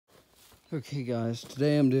Okay guys,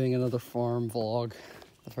 today I'm doing another farm vlog.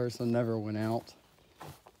 The first one never went out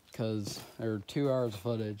because there were 2 hours of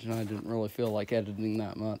footage and I didn't really feel like editing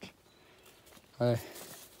that much. I'm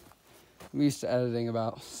used to editing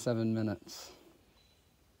about 7 minutes.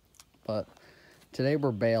 But today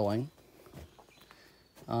we're baling.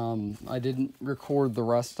 I didn't record the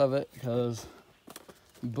rest of it because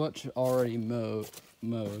Butch already mowed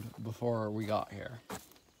before we got here.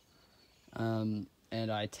 And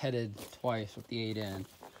I tedded twice with the 8N,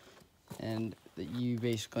 and you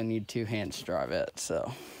basically need 2 hands to drive it,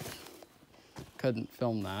 so couldn't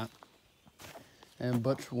film that. And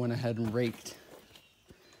Butch went ahead and raked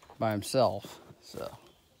by himself, so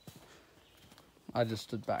I just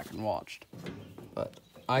stood back and watched. But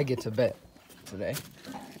I get to bet today,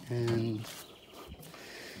 and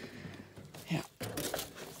yeah.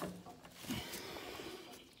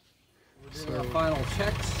 So our final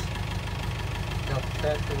checks. Got the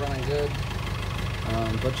tractor running good.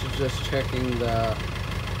 Butch is just checking the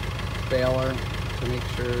baler to make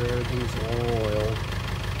sure everything's oiled.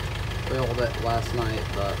 We oiled it last night,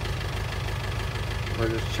 but we're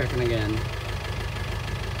just checking again.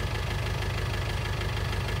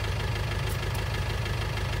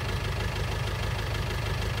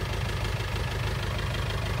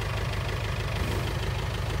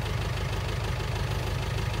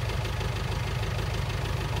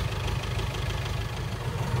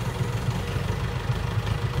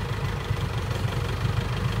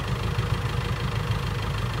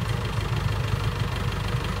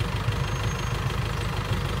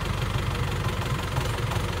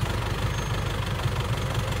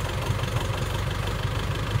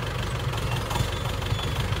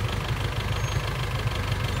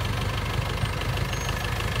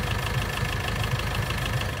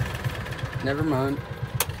 Never mind.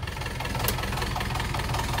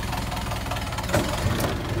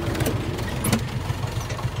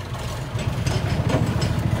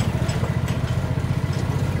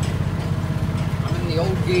 I'm in the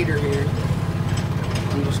old Gator here.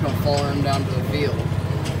 I'm just gonna follow him down to the field.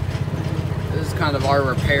 This is kind of our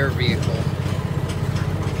repair vehicle.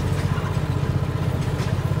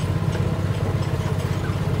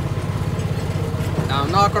 Now,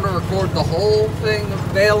 I'm not going to record the whole thing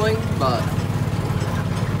of baling, but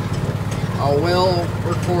I will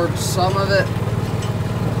record some of it,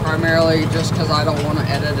 primarily just because I don't want to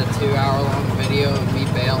edit a 2-hour-long video of me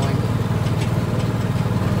baling.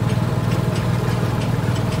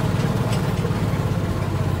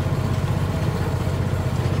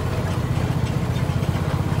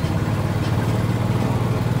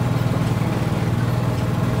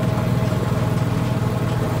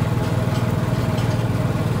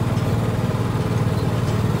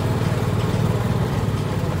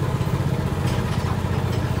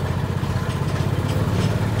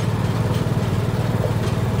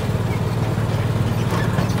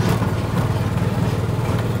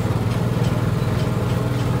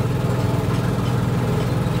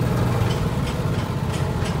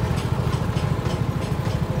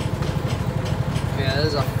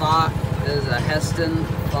 This is a Heston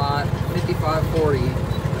 5540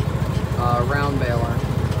 round baler.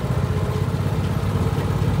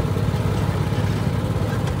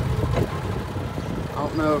 I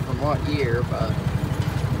don't know from what year, but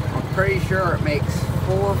I'm pretty sure it makes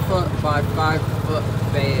 4 foot by 5 foot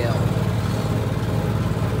bales.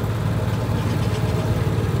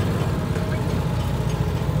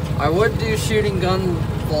 I would do shooting gun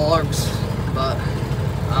vlogs, but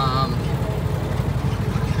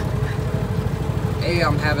A,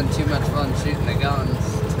 I'm having too much fun shooting the guns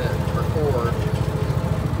to record,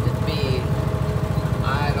 and B,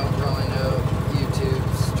 I don't really know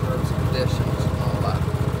YouTube's terms and conditions and all that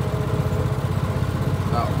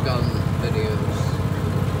about gun videos.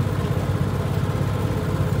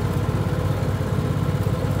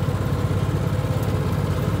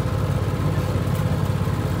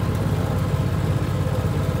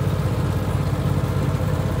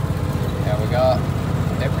 Yeah, we got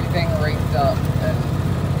everything raked up and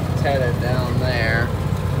tedded down there.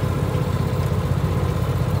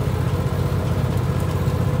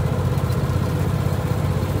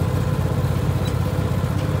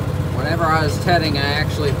 Whenever I was tedding, I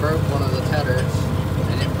actually broke one of the tedders,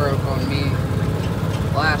 and it broke on me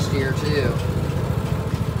last year too.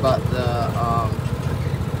 But the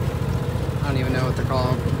I don't even know what they're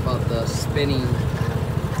called, but the spinning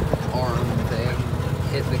arm thing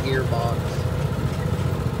hit the gearbox.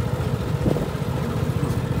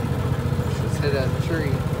 Hit a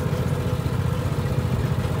tree.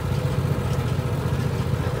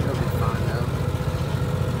 It'll be fine though.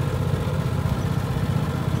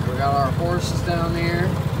 We got our horses down here.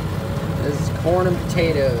 is corn and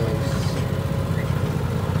potatoes.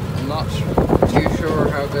 I'm not too sure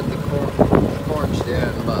how good the corn's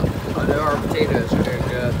doing, but I know our potatoes are doing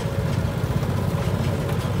good.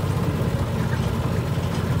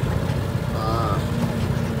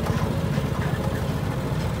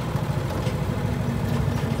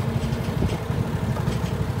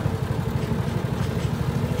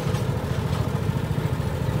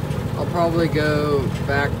 I'll probably go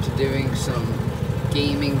back to doing some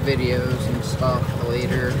gaming videos and stuff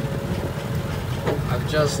later. I've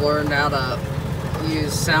just learned how to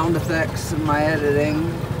use sound effects in my editing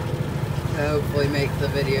to hopefully make the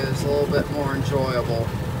videos a little bit more enjoyable.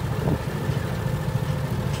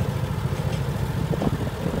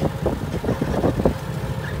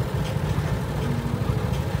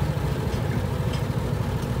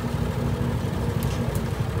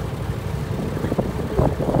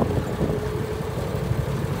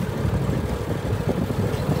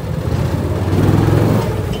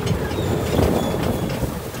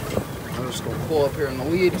 Pull up here in the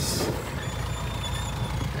weeds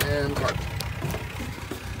and park.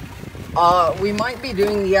 We might be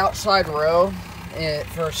doing the outside row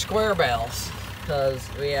for square bales because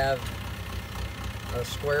we have a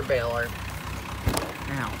square baler.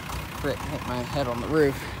 Ow, frick, hit my head on the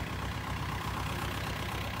roof.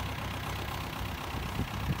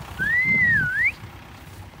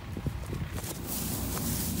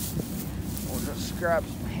 We'll just grab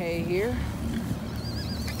some hay here.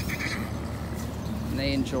 And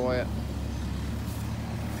they enjoy it.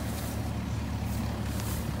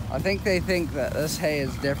 I think they think that this hay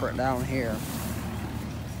is different down here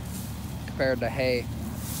compared to hay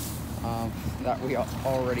that we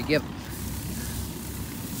already give them.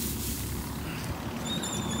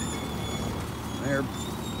 There,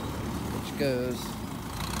 which goes,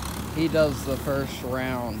 he does the first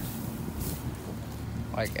round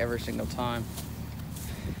like every single time.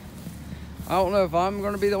 I don't know if I'm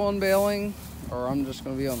going to be the one baling or I'm just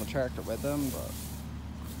going to be on the tractor with them, but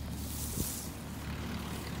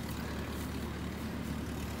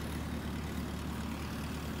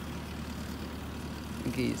I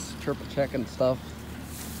think he's triple checking stuff.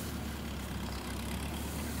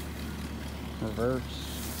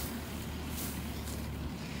 Reverse.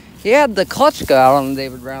 He had the clutch go out on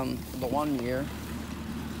David Brown the one year,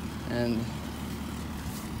 and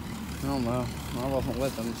I don't know, I wasn't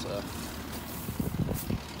with him, so.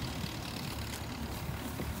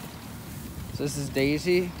 This is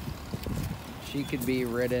Daisy. She could be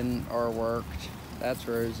ridden or worked. That's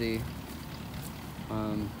Rosie.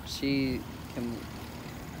 She can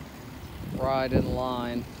ride in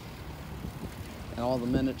line. And all the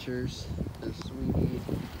miniatures is Sweetie,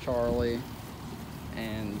 Charlie,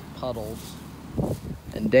 and Puddles,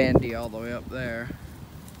 and Dandy all the way up there.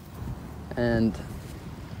 And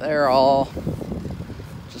they're all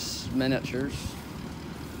just miniatures.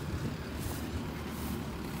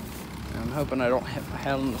 I'm hoping I don't hit my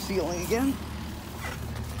head on the ceiling again.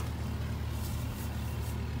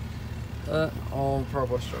 But I'll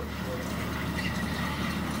probably start.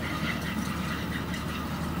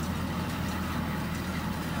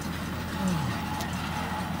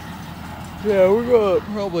 Yeah, we're gonna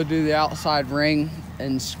probably do the outside ring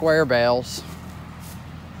in square bales.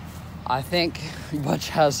 I think Butch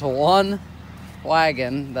has one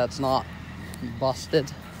wagon that's not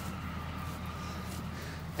busted.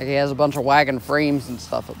 Like he has a bunch of wagon frames and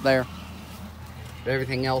stuff up there, but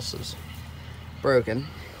everything else is broken.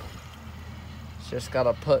 Just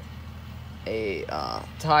gotta put a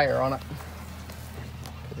tire on it.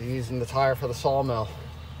 They're using the tire for the sawmill.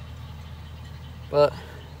 But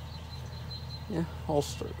yeah, I'll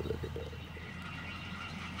start with it.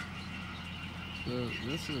 So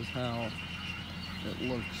this is how it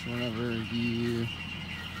looks whenever you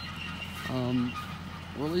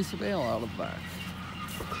release a bale out of the back.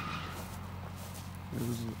 There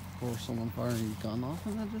was, of course, someone firing a gun off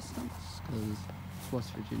in the distance because it's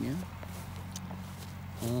West Virginia.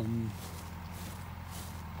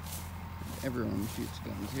 Everyone shoots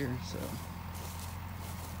guns here, so.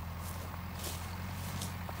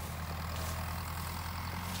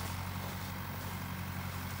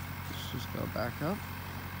 Let's just go back up.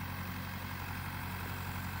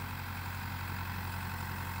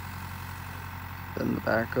 Then the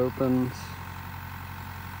back opens,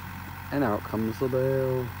 and out comes the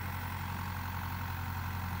bale.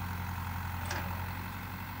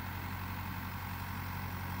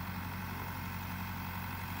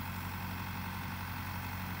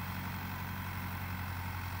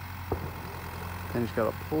 Then you just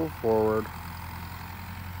gotta pull forward,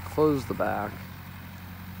 close the back,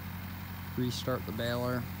 restart the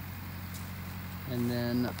baler, and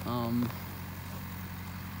then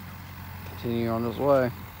continue on his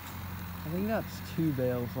way. I think that's 2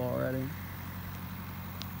 bales already.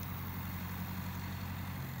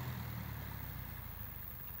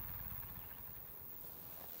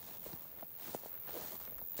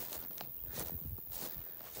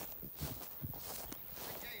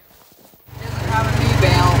 Have a new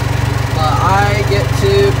bale, but I get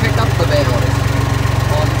to pick up the bales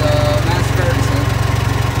on the Mass Ferguson,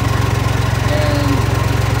 and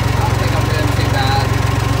I don't think I'm doing too bad.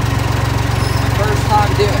 My first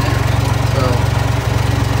time doing it, so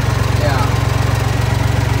yeah.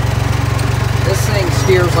 This thing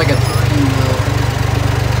steers like a dream wheel.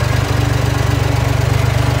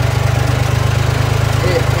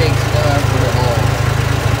 It takes no effort at all.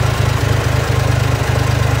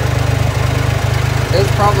 This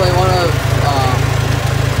is probably one of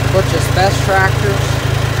Butch's best tractors.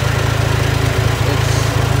 It's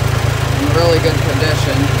in really good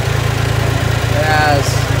condition. It has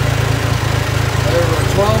over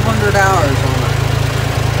 1,200 hours on it.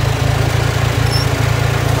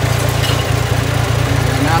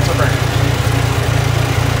 And that's a brand.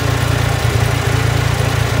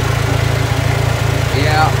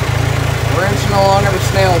 Yeah, we're inching along at a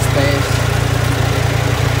snail's pace.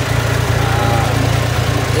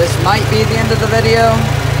 This might be the end of the video,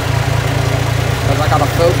 because I gotta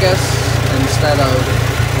focus instead of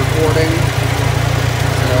recording.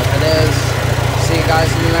 So if it is, see you guys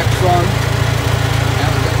in the next one.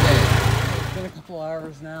 Have a good day. It's been a couple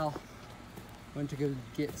hours now. Went to go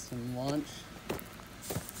get some lunch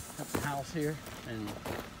at the house here, and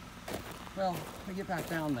well, we get back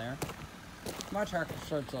down there. My tractor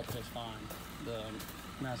starts up just fine, the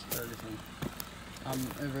Mass Ferguson. I'm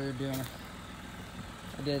over there doing.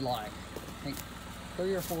 I did like, I think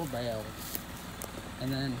 3 or 4 bales,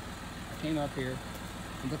 and then I came up here,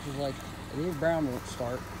 and Butch was like, the Dave Brown won't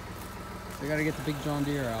start, so we gotta get the big John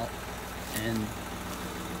Deere out, and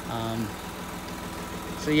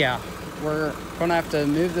so yeah, we're gonna have to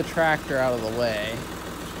move the tractor out of the way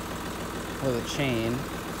with a chain,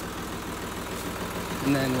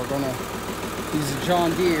 and then we're gonna use the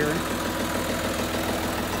John Deere.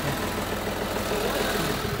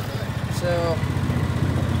 So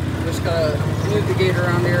just gotta move the gate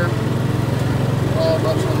around here. All of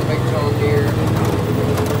us on the big John Deere.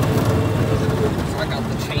 So I got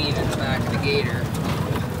the chain in the back of the gator.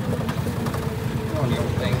 On the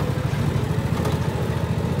old thing.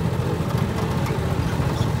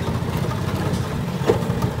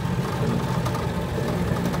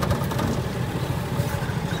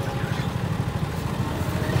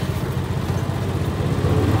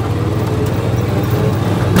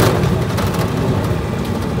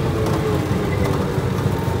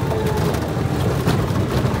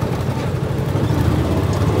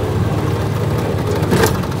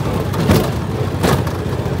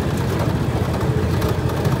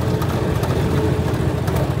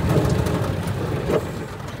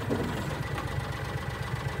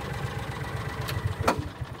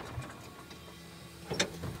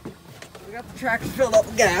 Got the tractor filled up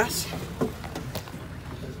with gas.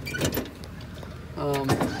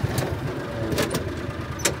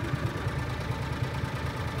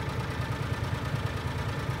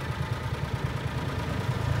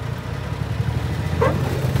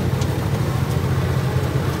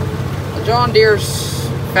 The John Deere's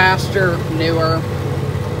faster, newer,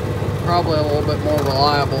 probably a little bit more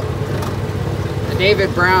reliable. The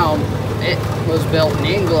David Brown, it was built in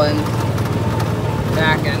England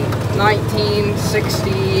back in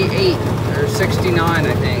 1968 or 69,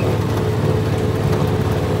 I think.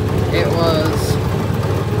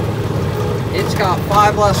 It's got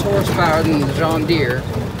 5 less horsepower than the John Deere.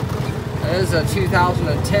 It is a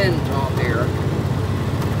 2010 John Deere.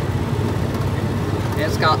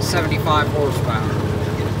 It's got 75 horsepower.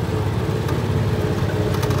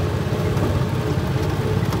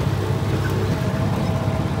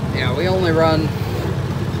 Yeah, we only run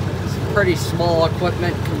pretty small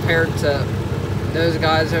equipment compared to those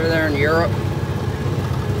guys over there in Europe,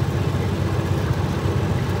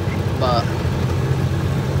 but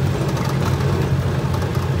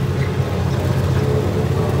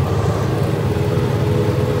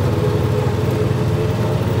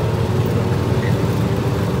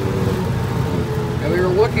and we were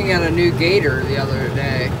looking at a new gator the other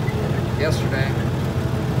day, yesterday.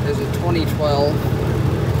 It was a 2012.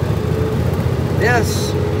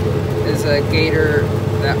 This is a gator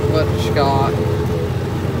that Butch got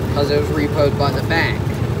because it was repoed by the bank,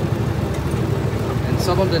 and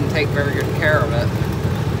someone didn't take very good care of it,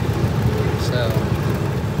 so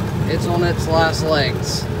it's on its last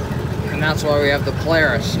legs, and that's why we have the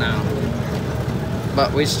Polaris now.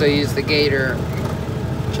 but we still use the Gator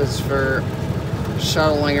just for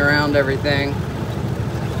shuttling around everything.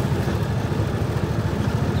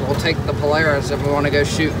 We'll take the Polaris if we want to go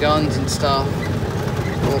shoot guns and stuff.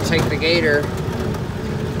 We'll take the Gator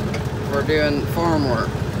if we're doing farm work.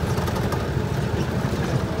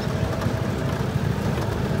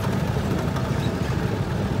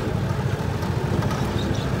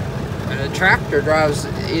 And the tractor drives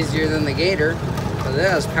easier than the Gator, but it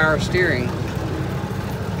has power steering.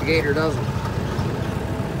 The Gator doesn't.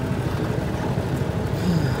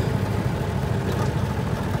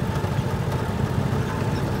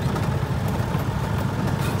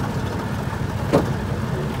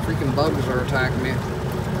 Bugs are attacking me.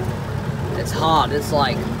 It's hot. It's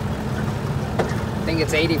like, I think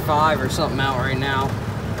it's 85 or something out right now.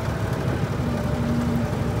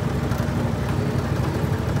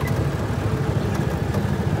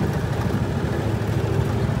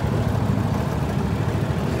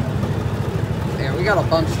 Yeah, we got a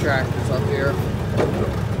bunch of tractors up here.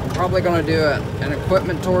 I'm probably going to do an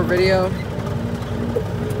equipment tour video.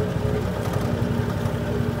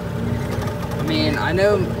 I mean, I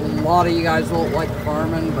know a lot of you guys don't like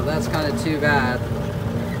farming, but that's kind of too bad,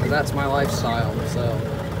 because that's my lifestyle, so.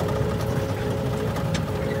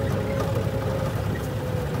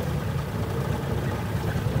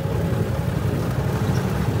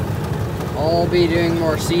 I'll be doing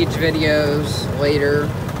more siege videos later,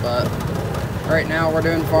 but right now we're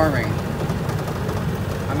doing farming.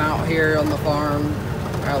 I'm out here on the farm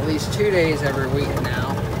at least 2 days every week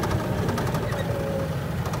now.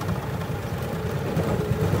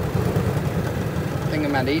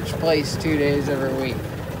 I'm at each place 2 days every week.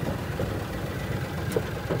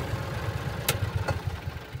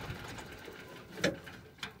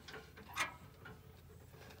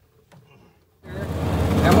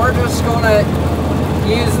 And we're just gonna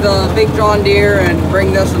use the big John Deere and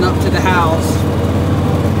bring this one up to the house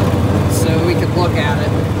so we can look at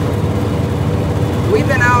it. We've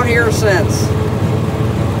been out here since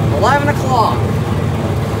 11 o'clock.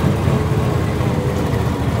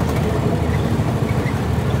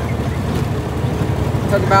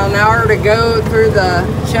 Took about an hour to go through the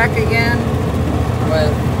check again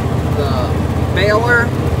with the baler.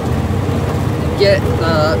 Get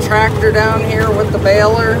the tractor down here with the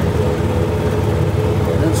baler.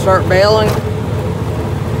 Then start baling.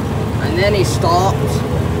 And then he stopped.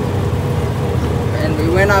 And we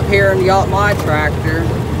went up here and got my tractor.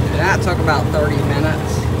 And that took about 30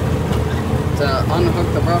 minutes to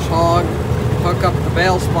unhook the brush hog, hook up the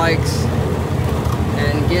bale spikes,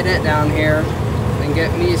 and get it down here. And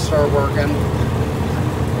get me started working.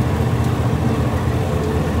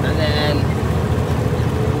 And then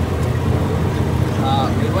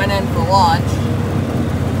we went in for lunch.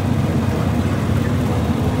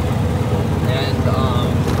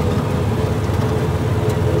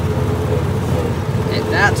 And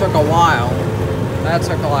that took a while. That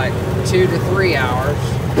took like 2 to 3 hours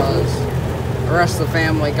because the rest of the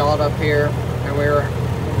family got up here and we were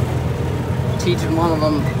teaching one of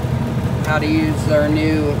them how to use their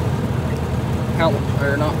new pellet,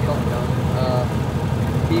 or not pellet gun,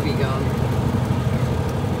 BB gun.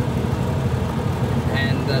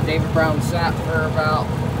 And David Brown sat for about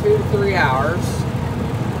 2 to 3 hours.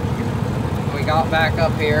 We got back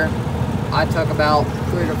up here. I took about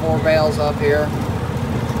 3 to 4 bales up here.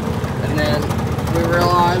 And then we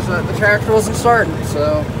realized that the tractor wasn't starting,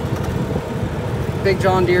 so big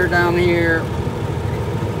John Deere down here,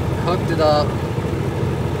 hooked it up.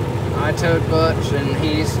 I towed Butch and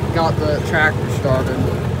he's got the tractor started.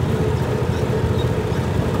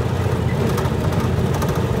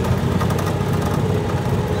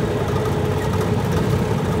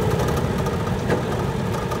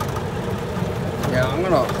 Yeah, I'm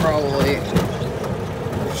gonna probably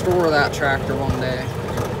restore that tractor one day.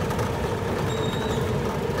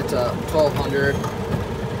 It's a 1200.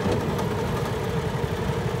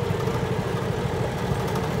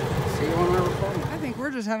 See you on my recording. I think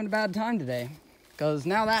we're just having a bad time today because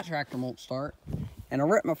now that tractor won't start and I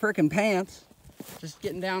ripped my freaking pants just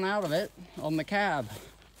getting down out of it on the cab.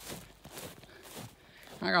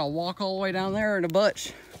 I gotta walk all the way down there to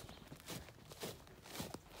Butch.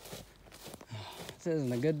 This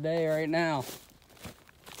isn't a good day right now.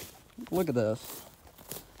 Look at this.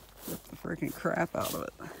 Rip the freaking crap out of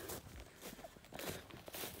it.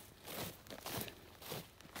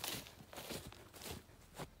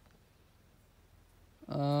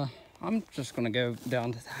 I'm just gonna go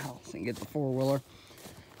down to the house and get the four-wheeler.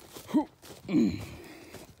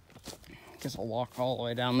 Guess I'll walk all the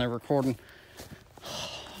way down there recording.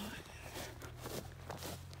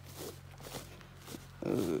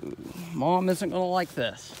 Mom isn't gonna like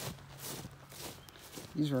this.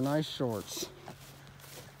 These were nice shorts.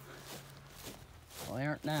 Well, they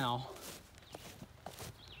aren't now.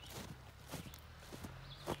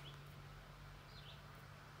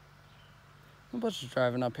 Butch is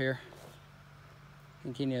driving up here. I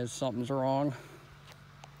think he knows something's wrong.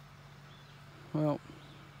 Well,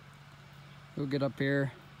 we'll get up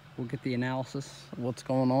here. We'll get the analysis of what's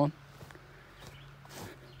going on.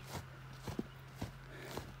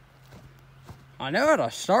 I know how to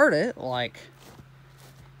start it. Like,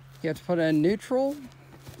 you have to put in neutral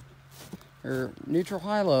or neutral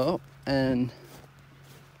high low, and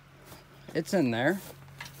it's in there.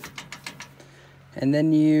 And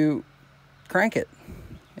then you crank it.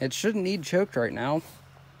 It shouldn't need choked right now.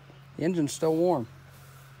 The engine's still warm.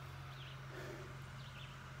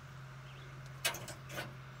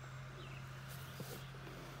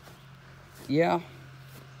 Yeah, I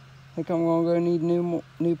think I'm gonna go need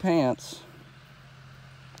new pants.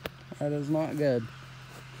 That is not good.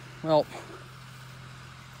 Well,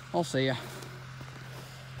 I'll see ya.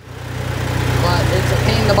 But it's a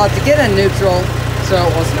pain in the butt to get in neutral, so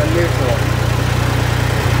it wasn't a neutral.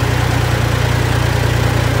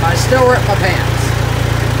 I still ripped my pants.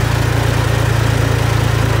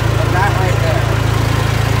 But that right there.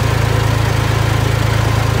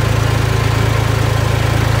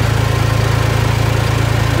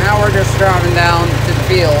 Now we're just driving down to the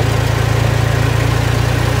field.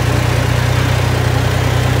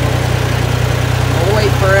 I'll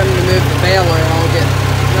wait for him to move the baler and I'll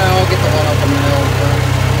get the one up on the hill first.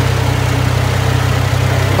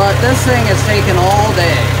 But this thing has taken all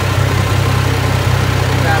day.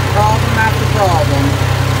 Got problem after problem.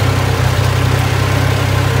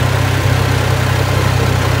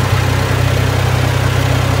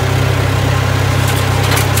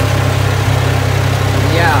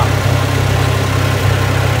 Yeah.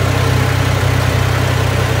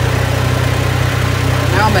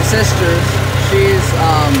 Now my sister's, she's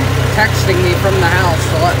texting me from the house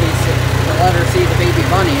to let her see the baby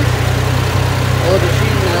bunnies. Little does she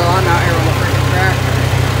know I'm out here on the freaking tractor.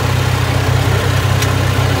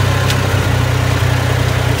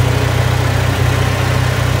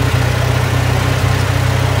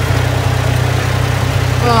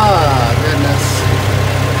 Oh, goodness.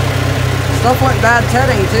 Stuff went bad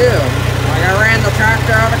tedding, too. Like, I ran the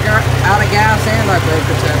tractor out of gas and I broke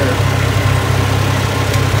the tedder.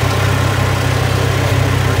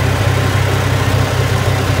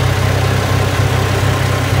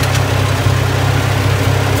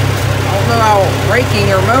 I don't know how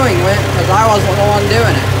raking or mowing went, because I wasn't the one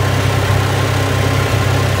doing it.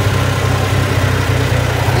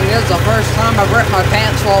 I think this is the first time I've ripped my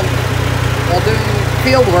pants while doing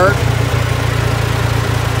field work.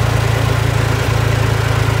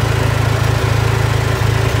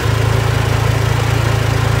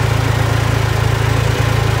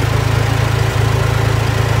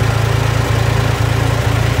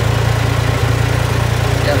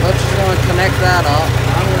 Yeah, Butch is going to connect that up.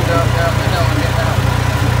 I'm going to go up down the hill and get that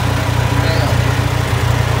nailed.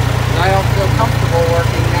 I don't feel comfortable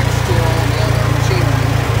working next to all the other machinery.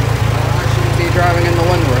 I shouldn't be driving in the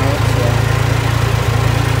windrow, so.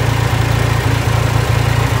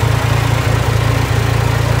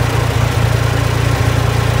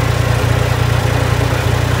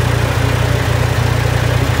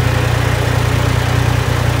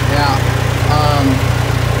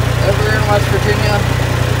 Over here in West Virginia,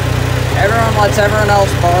 everyone lets everyone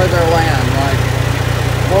else borrow their land. Like,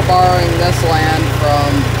 we're borrowing this land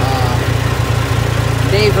from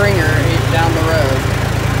Dave Ringer down the road.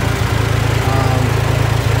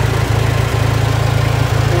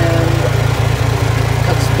 And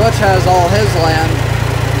because Butch has all his land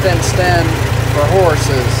fenced in for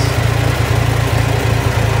horses.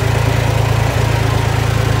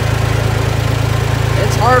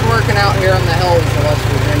 It's hard working out here on the hills of West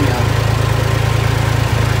Virginia.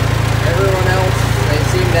 Everyone else, they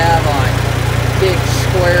seem to have like big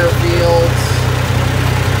square fields.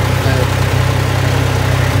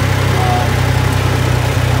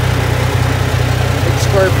 Big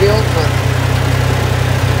square fields, but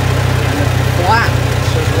and it's flat.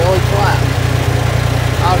 It's just really flat.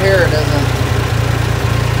 Out here it isn't.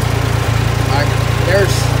 Like,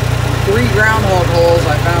 there's 3 groundhog holes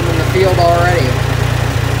I found in the field already.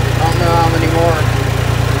 I don't know how many more.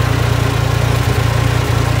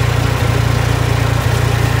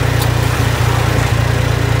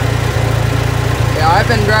 Yeah, I've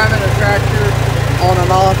been driving a tractor on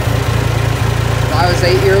and off since I was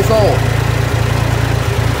 8 years old.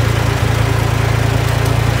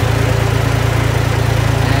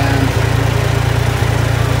 And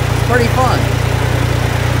it's pretty fun.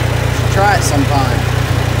 try it sometime.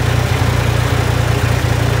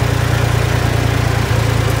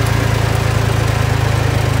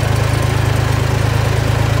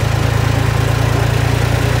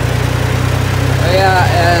 But yeah,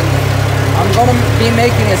 and I'm gonna be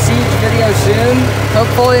making a siege video soon,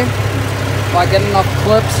 hopefully, if I get enough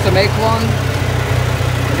clips to make one.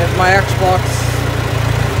 If my Xbox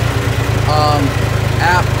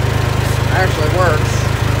app